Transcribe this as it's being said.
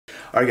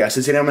Alright guys,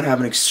 so today I'm going to have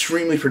an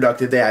extremely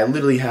productive day. I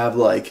literally have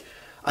like,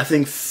 I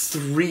think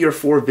 3 or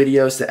 4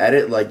 videos to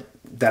edit, like,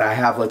 that I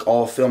have like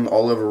all filmed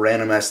all over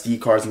random SD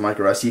cards and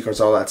micro SD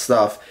cards, all that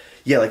stuff.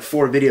 Yeah, like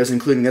 4 videos,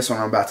 including this one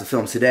I'm about to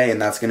film today, and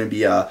that's going to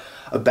be a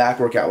back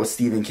workout with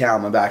Steve and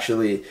Cal. I'm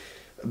actually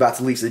about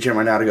to leave to the gym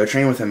right now to go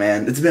train with him,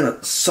 man. It's been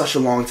such a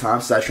long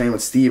time since I trained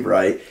with Steve,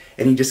 right?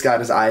 And he just got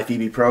his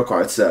IFBB Pro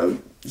card, so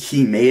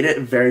he made it.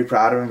 Very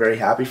proud of him, very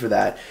happy for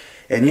that.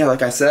 And yeah,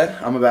 like I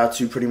said, I'm about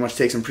to pretty much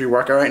take some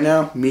pre-workout right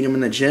now, meet him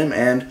in the gym,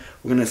 and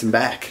we're gonna get some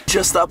back.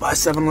 Just stopped by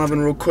 7-Eleven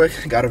real quick.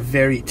 Got a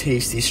very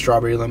tasty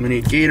strawberry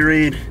lemonade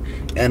Gatorade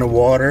and a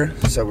water,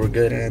 so we're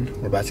good, and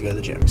we're about to go to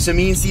the gym. So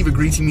me and Steve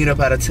agreed to meet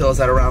up at Attila's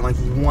at around like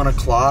 1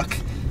 o'clock.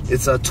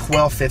 It's a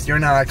 12:50 right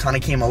now. I kind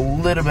of came a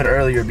little bit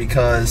earlier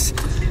because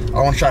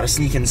I want to try to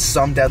sneak in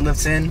some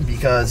deadlifts in,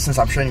 because since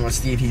I'm training with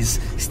Steve,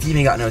 Steve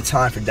ain't got no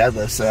time for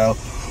deadlifts, so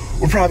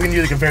we're probably gonna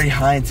do like a very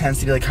high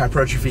intensity, like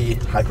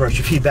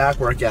hypertrophy back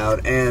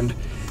workout, and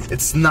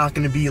it's not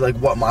gonna be like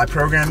what my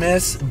program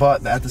is,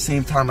 but at the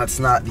same time, that's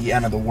not the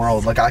end of the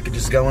world. Like, I could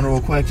just go in real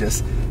quick,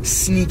 just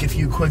sneak a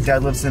few quick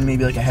deadlifts in,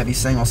 maybe like a heavy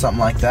single, something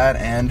like that,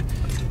 and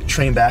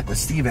train back with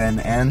Steven.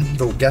 And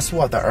guess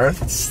what? The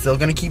earth is still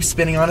gonna keep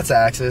spinning on its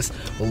axis.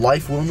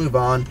 Life will move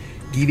on.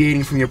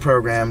 Deviating from your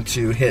program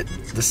to hit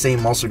the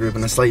same muscle group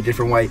in a slightly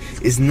different way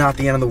is not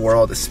the end of the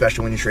world,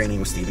 especially when you're training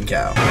with Steve and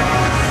Cal.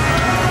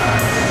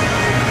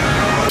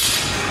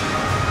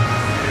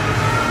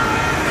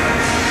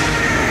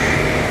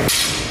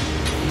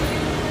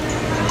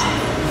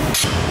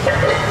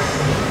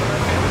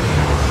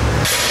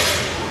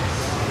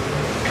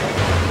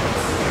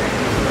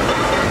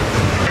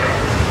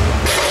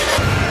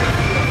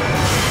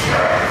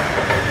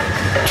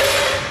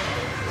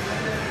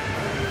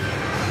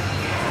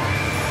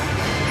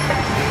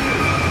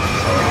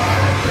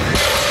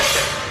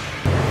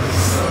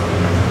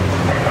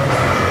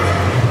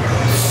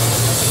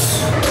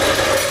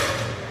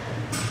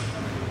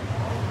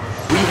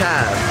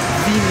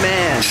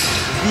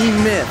 The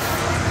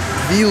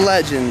myth, the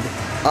legend,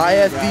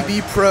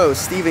 IFBB Pro,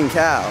 Steve and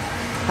Cal.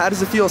 How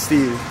does it feel,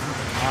 Steve?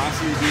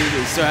 Honestly, dude,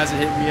 it still hasn't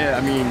hit me yet.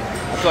 I mean,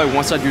 I feel like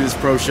once I do this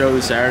pro show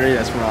this Saturday,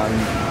 that's when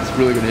it's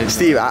really gonna hit me.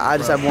 Steve, I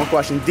just have one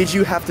question. Did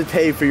you have to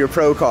pay for your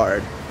pro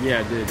card? Yeah,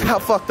 I did. How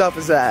fucked up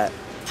is that?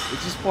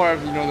 It's just part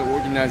of, you know, the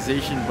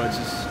organization, but it's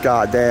just...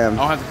 God damn. I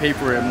don't have to pay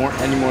for it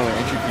any more like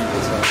entry fees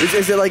and stuff.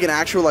 Is it like an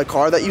actual like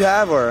card that you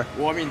have, or?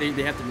 Well, I mean, they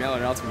have to mail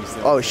it out to me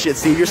still. Oh shit,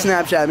 Steve, you're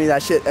Snapchatting me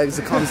that shit as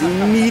it comes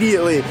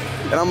immediately,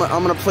 and I'm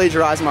gonna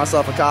plagiarize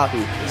myself a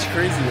copy. It's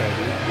crazy though,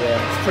 dude. Yeah,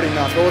 it's pretty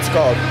nuts. But what's it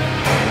called?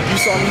 You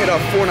saw me hit a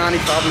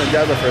 495 on the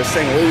deadlift for a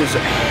single. It was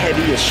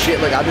heavy as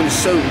shit. Like, I've been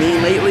so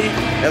lean lately,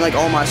 and like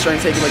all my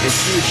strength taking like a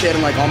huge hit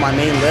in like all my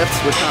main lifts,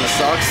 which kind of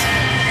sucks.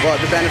 But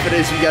the benefit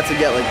is you get to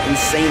get like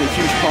insanely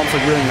huge pumps,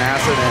 like really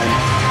massive, and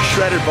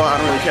shredded butt.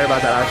 I don't really care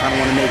about that. I kind of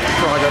want to make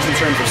progress in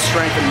terms of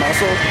strength and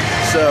muscle.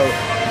 So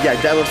yeah,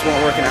 deadlifts weren't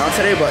working out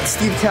today, but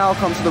Steve Cal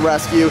comes to the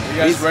rescue. You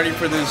guys ready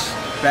for this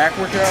back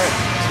workout?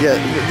 Yeah,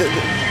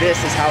 this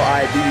is how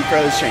IFBB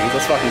pros change.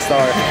 Let's fucking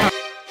start.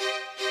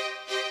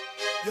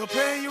 Yo,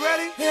 Pain, you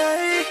ready?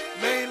 Yeah.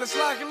 Man, let's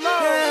lock and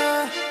load.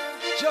 Yeah.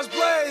 Just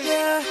blaze.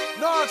 Yeah.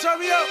 No, turn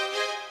me up.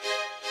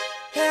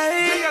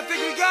 Hey. I think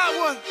we got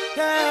one.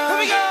 Yeah. Here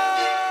we go.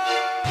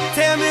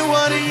 Tell me,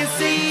 what do you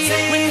see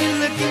when you're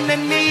looking at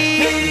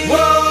me?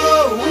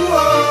 Whoa,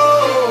 whoa,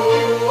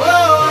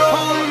 whoa.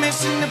 On a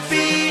mission to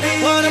be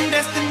what I'm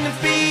destined to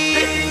be.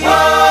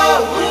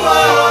 Whoa,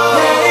 whoa,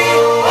 hey,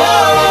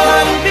 whoa.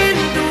 I done been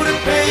through the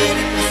pain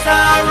and the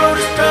sorrow,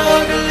 the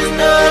struggle is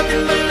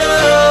nothing but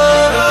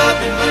love.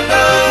 Nothing but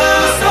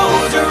love. A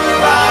soldier, a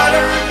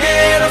rider, a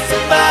ghetto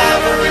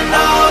survivor, and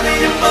all the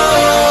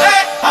above.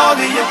 Hey. All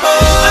the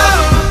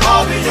above.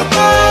 All the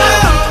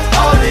above.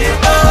 All the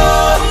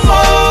above.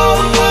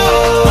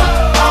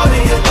 All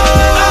the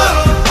above.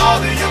 All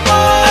the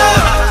above.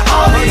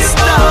 All the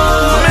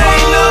above.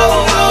 Maino.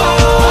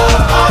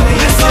 All the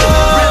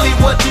above. Really,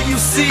 what do you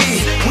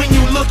see when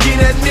you looking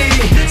at me?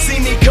 See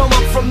me come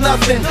up from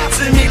nothing,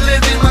 see me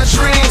living my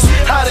dreams.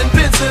 I done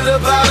been to the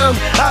bottom,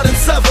 I done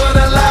suffered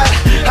a lot.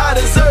 I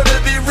deserve to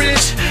be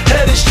rich,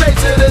 headed straight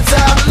to the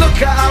top. Look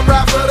how I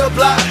ride for the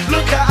block,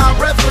 look how I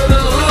rap for the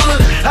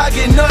hood. I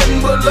get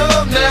nothing but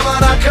love now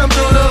when I come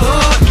through the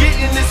hood.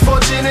 Getting this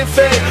fortune and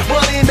fame,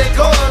 money make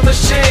all of us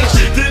change.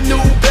 The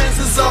new Benz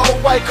is all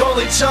white, call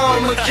it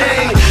John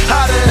McCain.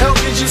 How the hell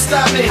could you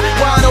stop me?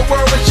 Why in the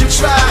world would you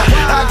try?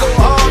 I go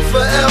hard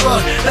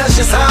forever, that's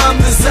just how I'm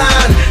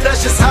designed.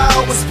 That's just how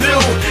I was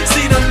built.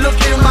 See the look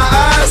in my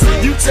eyes,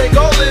 you take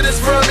all of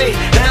this from me,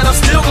 and I'm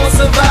still gonna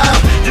survive.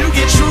 You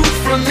get truth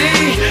from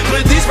me,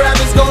 but these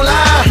rappers gon'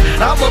 lie.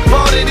 I'm a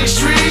part of these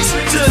streets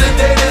till the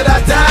day that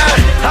I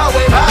die. I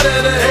wave out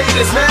of the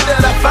haters, man,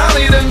 that I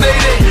finally done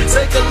made it.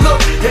 Take a look,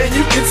 and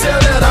you can tell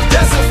that I'm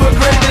destined for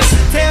greatness.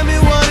 Tell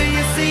me, what do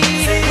you see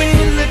when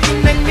you're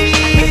looking at me?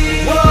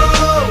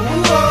 Whoa,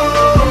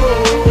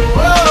 whoa,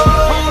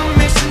 whoa. On a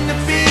mission to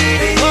be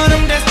what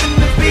I'm destined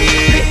to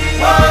be.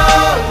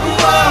 Whoa,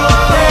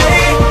 whoa,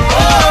 hey,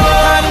 whoa.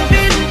 I done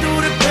been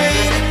through the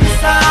pain and the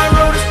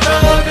sorrow.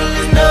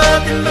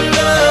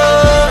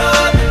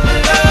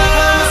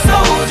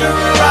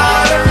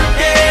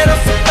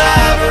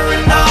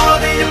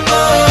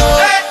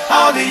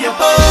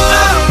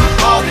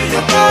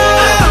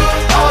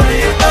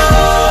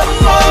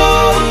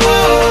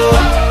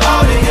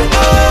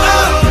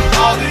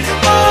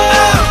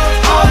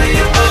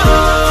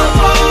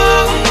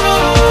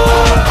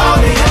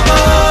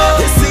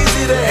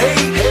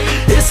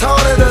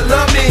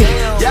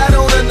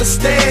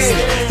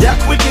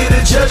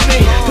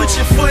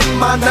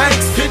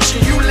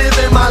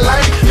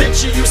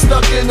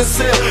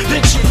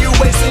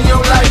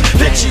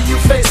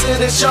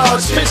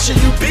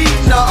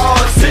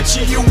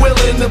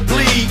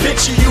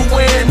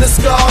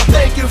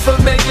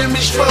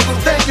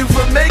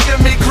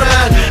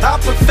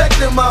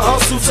 my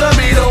hustle, tell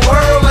me the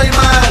world ain't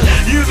mine.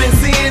 You've been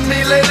seeing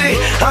me lately,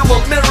 I'm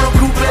a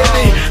miracle,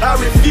 baby. I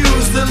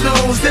refuse to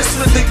lose, this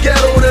was the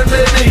ghetto that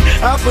made me.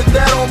 I put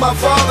that on my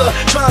father,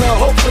 trying to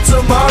hope for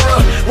tomorrow.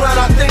 When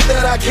I think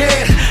that I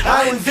can't,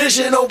 I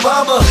envision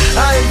Obama.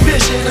 I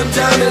envision them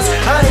diamonds,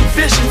 I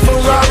envision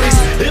Ferraris.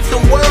 If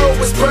the world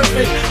was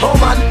perfect, all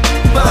my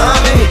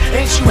behind me.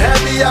 Ain't you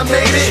happy I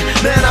made it?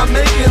 Man, I'm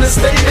making a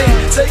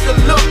statement. Take a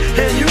look,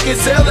 and you can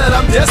tell that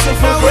I'm destined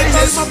for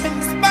greatness.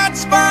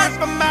 Spot,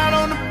 I'm out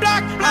on the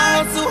block. I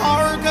hustle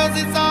hard cause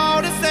it's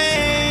all the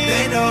same.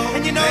 They know,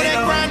 and you know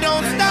that grind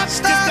don't stop.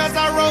 Just cause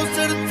I rose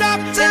to the top,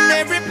 and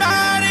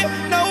everybody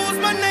knows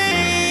my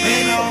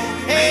name.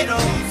 Hey,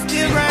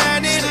 still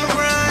grinding, still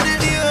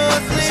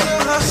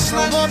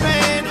hustling. No more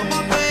pain,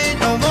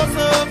 no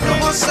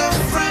more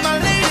suffering. My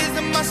ladies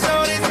and my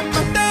shorties and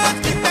my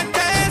thugs keep that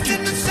dance in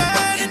the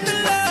sun, in the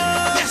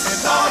love.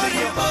 Yes, all of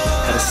you.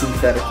 How to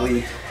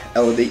synthetically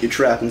elevate your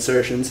trap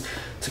insertions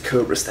to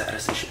Cobra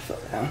status and shit fell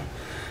down.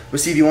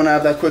 But Steve, you want to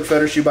have that quick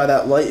photo shoot by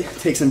that light?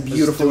 Take some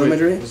beautiful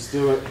imagery? Let's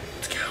do it.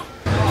 Let's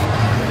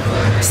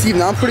go. Steve,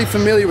 now I'm pretty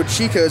familiar with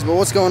Chico's, but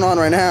what's going on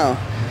right now?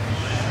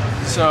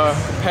 It's a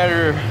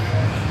competitor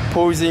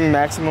posing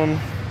maximum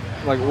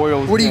like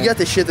oil. Where do you get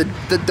this shit?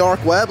 The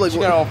dark web? Like, you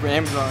got it all from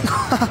Amazon.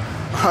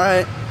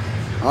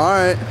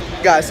 Alright.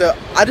 Guys, so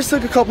I just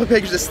took a couple of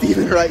pictures of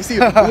Steven, right?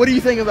 Steve, what do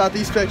you think about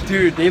these pictures?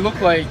 Dude, they look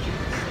like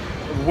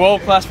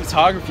world-class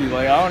photography.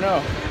 Like, I don't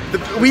know.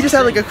 We just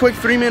had like a quick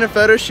 3-minute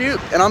photo shoot,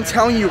 and I'm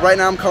telling you right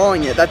now, I'm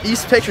calling it, that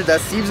these pictures that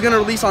Steve's gonna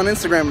release on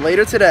Instagram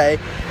later today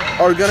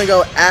are gonna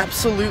go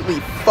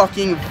absolutely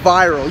fucking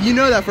viral. You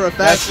know that for a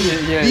fact,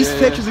 Steve. These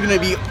pictures are gonna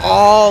be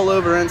all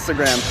over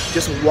Instagram.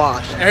 Just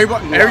watch.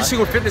 Every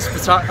single fitness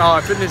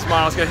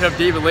model is gonna hit up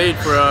David Lade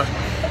for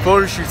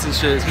photo shoots and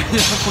shit.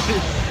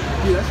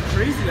 Dude, that's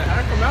crazy. How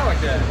did it come out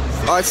like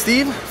that? Alright,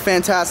 Steve,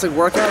 fantastic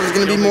workout. There's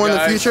gonna be more in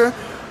the future.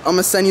 I'm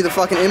gonna send you the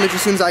fucking image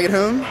as soon as I get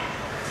home.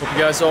 Hope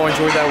you guys all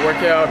enjoyed that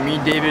workout. Me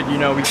and David, you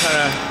know, we kind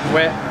of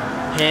went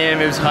ham.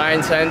 It was high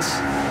intense,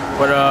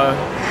 but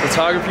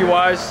photography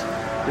wise,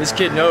 this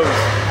kid knows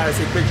how to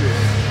take pictures.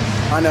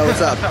 I know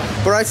what's up.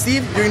 But alright,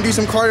 Steve, you're gonna do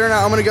some cardio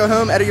now. I'm gonna go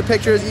home, edit your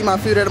pictures, eat my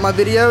food, edit my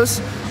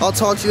videos. I'll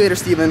talk to you later,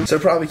 Steven. So I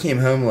probably came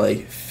home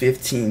like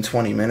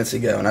 15-20 minutes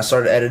ago, and I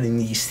started editing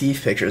these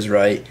Steve pictures,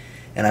 right?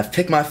 And I've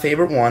picked my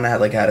favorite one. I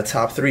had a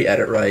top 3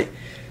 edit, right?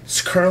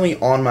 It's currently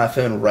on my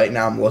phone right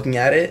now. I'm looking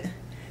at it.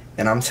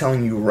 And I'm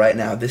telling you right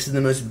now, this is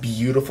the most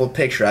beautiful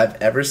picture I've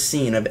ever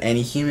seen of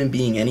any human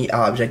being, any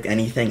object,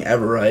 anything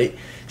ever, right?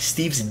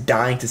 Steve's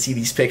dying to see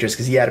these pictures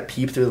because he had to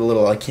peep through the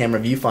little camera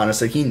viewfinder,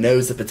 so he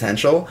knows the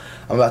potential.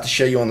 I'm about to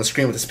show you on the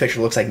screen what this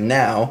picture looks like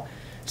now.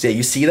 So yeah,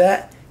 you see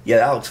that? Yeah,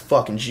 that looks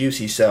fucking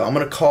juicy. So I'm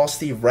going to call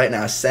Steve right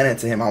now, send it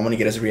to him. I want to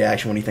get his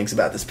reaction when he thinks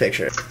about this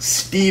picture.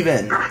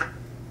 Steven.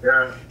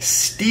 Yeah.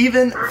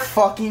 Steven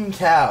fucking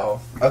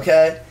Cow,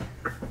 okay?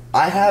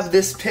 I have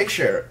this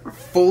picture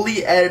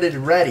fully edited,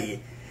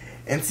 ready,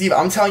 and Steve,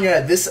 I'm telling you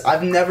that this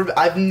I've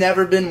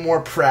never been more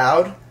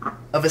proud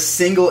of a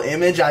single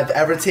image I've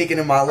ever taken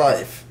in my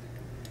life.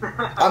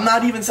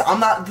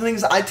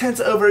 I tend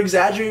to over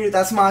exaggerate.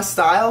 That's my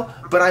style,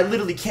 but I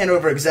literally can't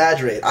over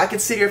exaggerate. I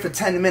could sit here for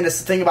 10 minutes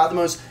to think about the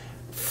most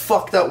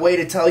fucked up way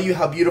to tell you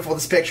how beautiful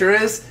this picture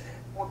is.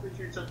 One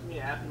picture you took to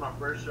me after my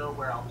first show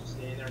where I was just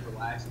standing there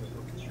relaxing and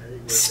looking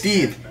straight.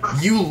 Steve,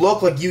 you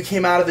look like you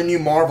came out of the new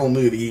Marvel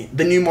movie,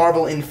 the new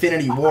Marvel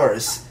Infinity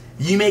Wars.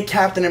 You made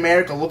Captain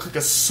America look like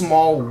a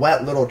small,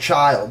 wet little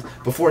child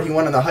before he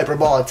went in the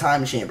hyperbolic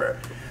time chamber.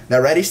 Now,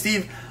 ready,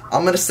 Steve?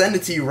 I'm going to send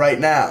it to you right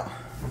now.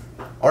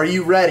 Are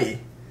you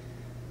ready?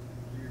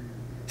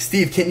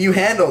 Steve, can you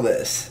handle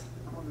this?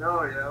 Oh,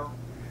 no, yo.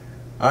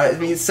 Alright, it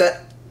means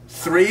set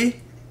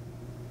 3,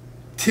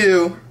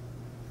 2,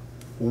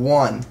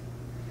 1.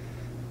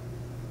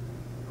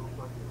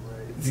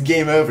 It's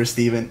game over,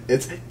 Steven.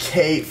 It's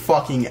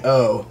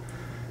K-fucking-O.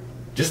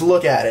 Just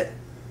look at it.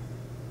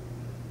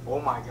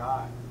 Oh my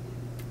god.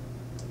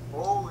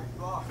 Holy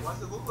fuck, why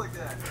does it look like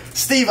that?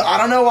 Steve, I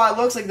don't know why it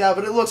looks like that,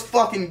 but it looks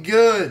fucking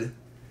good.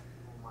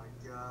 Oh my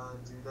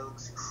god, dude, that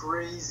looks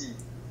crazy.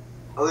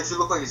 I literally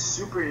look like a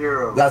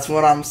superhero. That's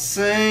what I'm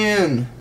saying.